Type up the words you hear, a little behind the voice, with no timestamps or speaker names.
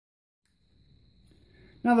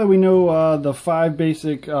Now that we know the 5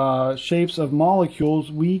 basic shapes of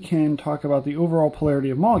molecules, we can talk about the overall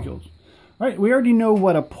polarity of molecules. All right, we already know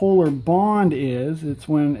what a polar bond is. It's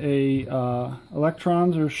when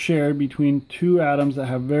electrons are shared between two atoms that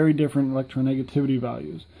have very different electronegativity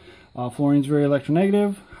values. Fluorine's very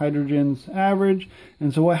electronegative, hydrogen's average,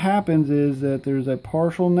 and so what happens is that there's a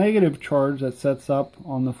partial negative charge that sets up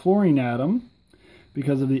on the fluorine atom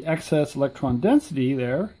because of the excess electron density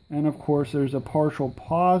there, and of course there's a partial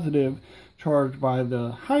positive charge by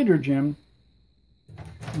the hydrogen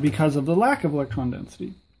because of the lack of electron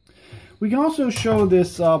density. We can also show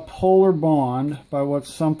this polar bond by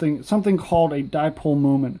what's something called a dipole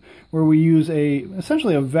moment, where we use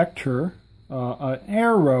essentially a vector, an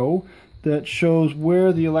arrow that shows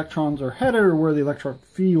where the electrons are headed or where the electron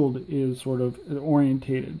field is sort of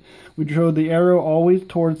orientated. We show the arrow always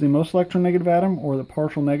towards the most electronegative atom or the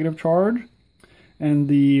partial negative charge. And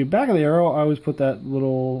the back of the arrow, I always put that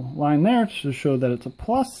little line there to show that it's a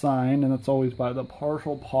plus sign, and it's always by the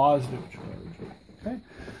partial positive charge. Okay?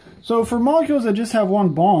 So for molecules that just have one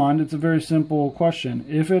bond, it's a very simple question.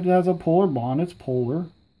 If it has a polar bond, it's polar.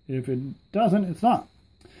 If it doesn't, it's not.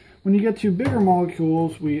 When you get to bigger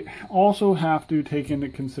molecules, we also have to take into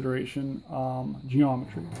consideration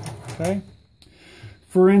geometry. Okay?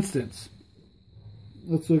 For instance,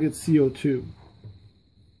 let's look at CO2.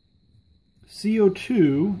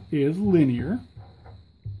 CO2 is linear.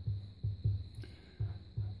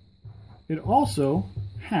 It also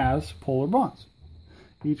has polar bonds.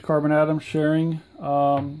 Each carbon atom sharing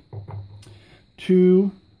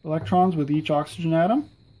 2 electrons with each oxygen atom.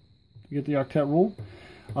 You get the octet rule.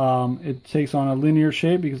 It takes on a linear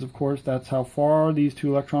shape because, of course, that's how far these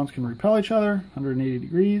 2 electrons can repel each other, 180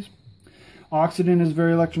 degrees. Oxygen is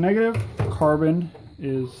very electronegative. Carbon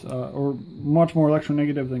is or much more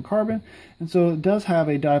electronegative than carbon, and so it does have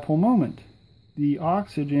a dipole moment. The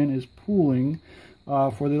oxygen is pulling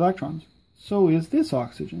for the electrons. So is this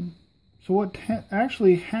oxygen. So what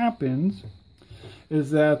actually happens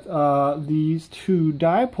is that these 2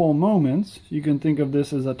 dipole moments, you can think of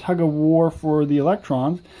this as a tug of war for the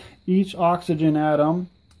electrons. Each oxygen atom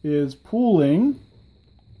is pulling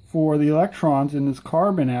for the electrons in this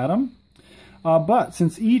carbon atom. But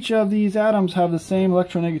since each of these atoms have the same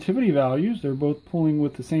electronegativity values, they're both pulling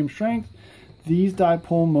with the same strength, these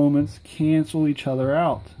dipole moments cancel each other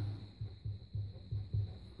out.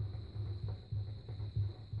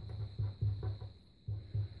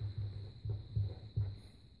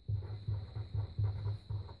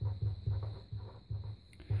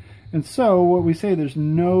 And so what we say, there's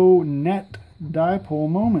no net dipole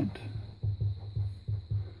moment.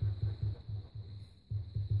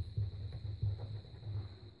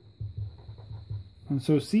 And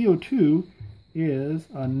so CO2 is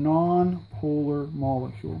a non-polar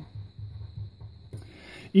molecule.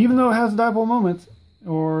 Even though it has dipole moments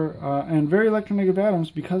and very electronegative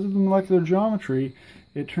atoms, because of the molecular geometry,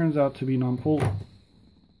 it turns out to be non-polar.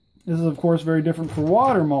 This is, of course, very different for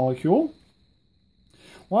water molecule.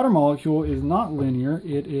 Water molecule is not linear,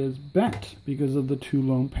 it is bent because of the 2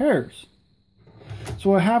 lone pairs.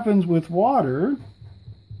 So what happens with water,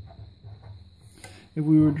 if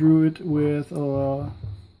we drew it with a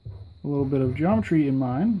little bit of geometry in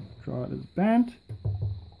mind, draw it as bent,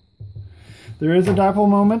 there is a dipole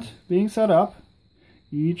moment being set up.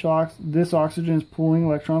 This oxygen is pulling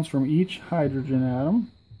electrons from each hydrogen atom.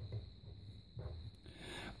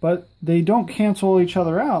 But they don't cancel each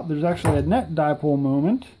other out. There's actually a net dipole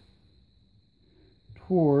moment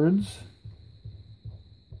towards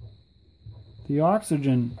the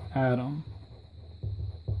oxygen atom.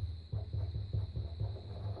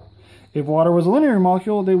 If water was a linear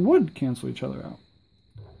molecule, they would cancel each other out.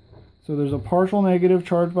 So there's a partial negative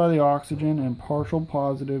charge by the oxygen and partial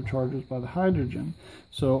positive charges by the hydrogen.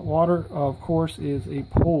 So water, of course, is a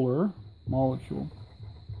polar molecule.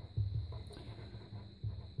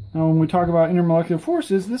 Now, when we talk about intermolecular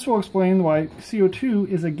forces, this will explain why CO2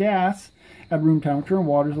 is a gas at room temperature and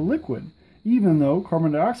water is a liquid, even though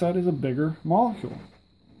carbon dioxide is a bigger molecule.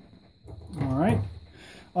 All right.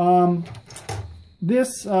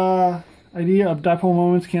 This idea of dipole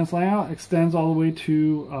moments canceling out extends all the way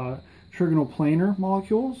to trigonal planar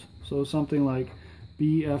molecules. So something like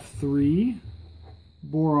BF3,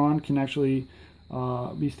 boron can actually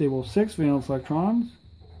be stable with 6 valence electrons.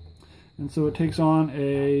 And so it takes on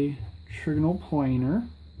a trigonal planar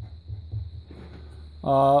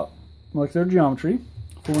molecular geometry.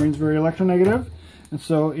 Fluorine is very electronegative, and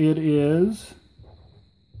so it is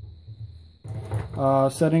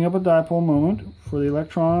setting up a dipole moment for the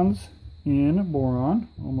electrons in boron.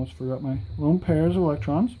 Almost forgot my lone pairs of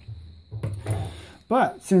electrons.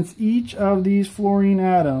 But since each of these fluorine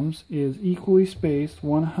atoms is equally spaced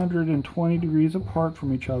 120 degrees apart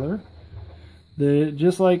from each other,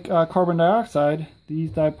 just like carbon dioxide,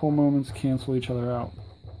 these dipole moments cancel each other out.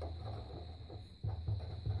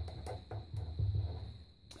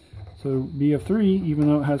 So BF3, even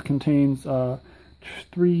though it contains 3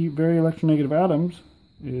 very electronegative atoms,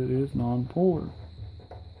 it is nonpolar.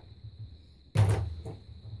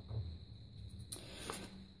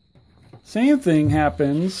 Same thing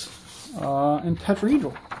happens in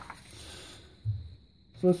tetrahedral.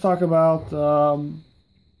 So let's talk about a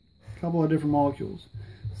couple of different molecules.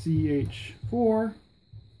 CH4,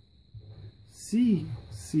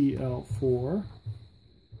 CCl4,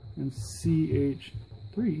 and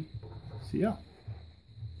CH3Cl.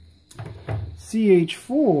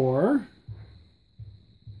 CH4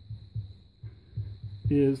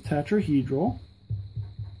 is tetrahedral.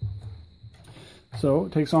 So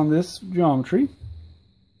it takes on this geometry.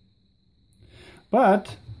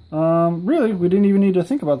 But really, we didn't even need to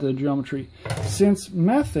think about the geometry. Since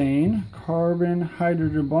methane,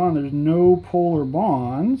 carbon-hydrogen bond, there's no polar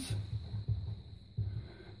bonds.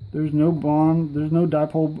 There's no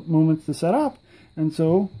dipole moments to set up. And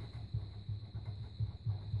so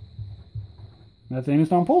methane is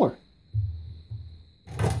nonpolar.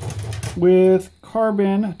 With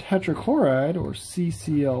carbon tetrachloride, or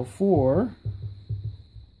CCl4,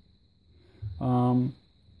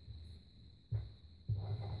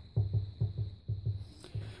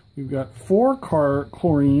 we've got 4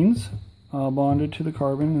 chlorines bonded to the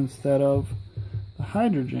carbon instead of the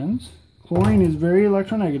hydrogens. Chlorine is very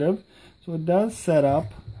electronegative, so it does set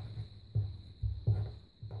up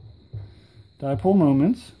dipole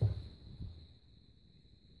moments.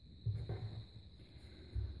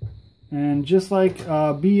 And just like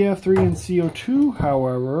BF3 and CO2,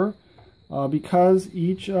 however, because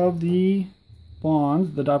each of the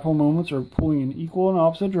bonds, the dipole moments, are pulling in equal and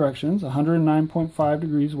opposite directions, 109.5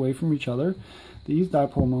 degrees away from each other, these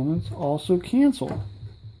dipole moments also cancel.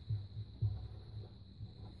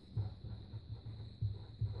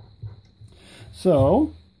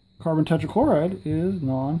 So, carbon tetrachloride is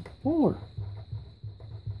nonpolar.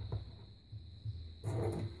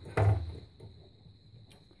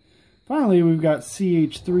 Finally, we've got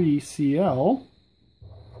CH3Cl.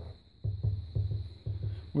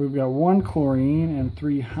 We've got 1 chlorine and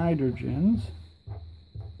 3 hydrogens.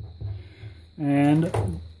 And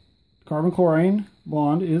carbon-chlorine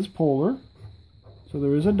bond is polar, so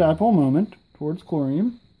there is a dipole moment towards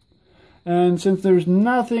chlorine. And since there's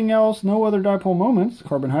nothing else, no other dipole moments,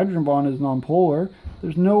 carbon-hydrogen bond is nonpolar,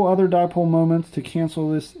 there's no other dipole moments to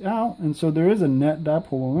cancel this out, and so there is a net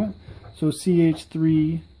dipole moment. So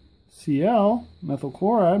CH3Cl, methyl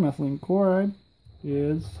chloride, methylene chloride,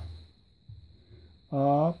 is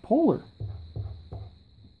polar.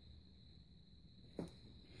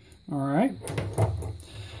 Alright.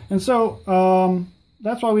 And so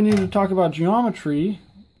that's why we needed to talk about geometry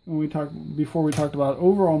before we talked about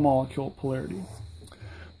overall molecule polarity.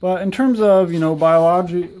 But in terms of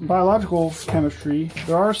biological chemistry,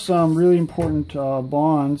 there are some really important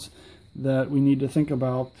bonds that we need to think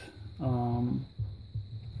about in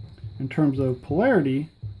terms of polarity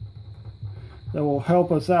that will help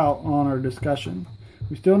us out on our discussion.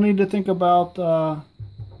 We still need to think about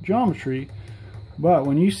geometry, but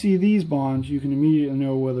when you see these bonds, you can immediately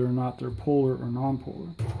know whether or not they're polar or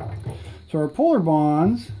nonpolar. So our polar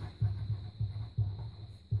bonds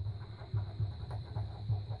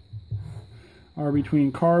are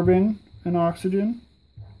between carbon and oxygen,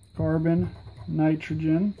 carbon,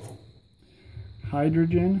 nitrogen,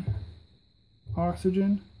 hydrogen,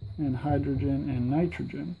 oxygen, and hydrogen and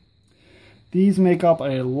nitrogen. These make up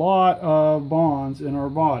a lot of bonds in our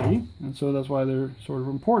body, and so that's why they're sort of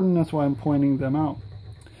important. That's why I'm pointing them out.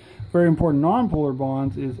 Very important nonpolar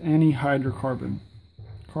bonds is any hydrocarbon.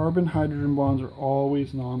 Carbon-hydrogen bonds are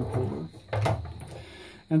always nonpolar.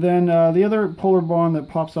 And then the other polar bond that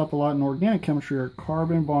pops up a lot in organic chemistry are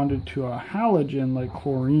carbon bonded to a halogen like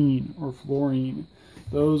chlorine or fluorine.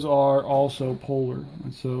 Those are also polar.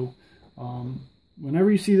 And so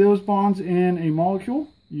whenever you see those bonds in a molecule,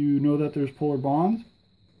 you know that there's polar bonds.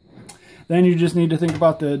 Then you just need to think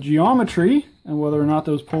about the geometry and whether or not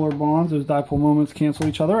those polar bonds, those dipole moments, cancel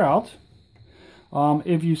each other out.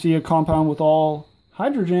 If you see a compound with all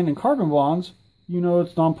hydrogen and carbon bonds, you know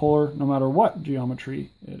it's nonpolar no matter what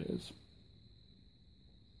geometry it is.